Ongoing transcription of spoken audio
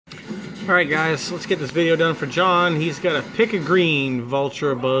Alright guys, let's get this video done for John. He's got a Pick a Green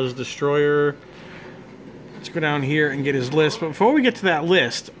Vulture Buzz Destroyer. Let's go down here and get his list. But before we get to that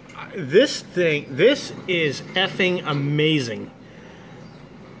list, this is effing amazing.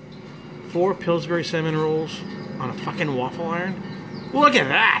 4 Pillsbury cinnamon rolls on a fucking waffle iron. Look at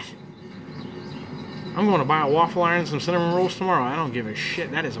that! I'm going to buy a waffle iron and some cinnamon rolls tomorrow. I don't give a shit.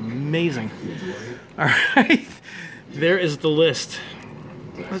 That is amazing. Alright, there is the list.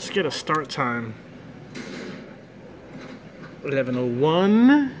 Let's get a start time.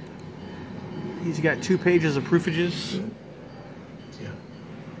 11:01. He's got 2 pages of proofages. Yeah.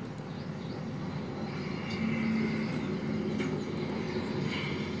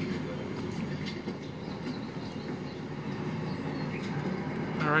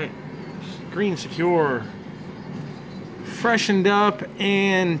 Alright. Green secure. Freshened up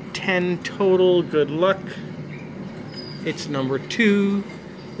and 10 total. Good luck. It's number 2.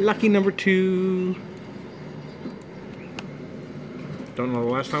 Lucky number 2. Don't know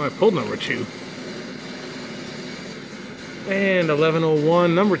the last time I pulled number 2. And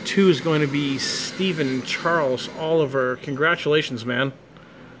 11:01. Number 2 is going to be Stephen Charles Oliver. Congratulations, man.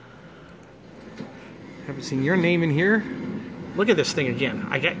 Haven't seen your name in here. Look at this thing again.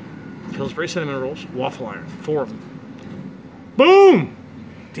 I got Pillsbury cinnamon rolls, waffle iron, 4 of them. Boom!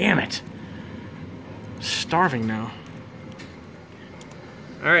 Damn it. Starving now.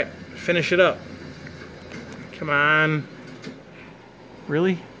 Alright, finish it up. Come on.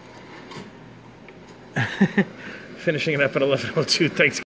 Really? Finishing it up at 11:02. Thanks.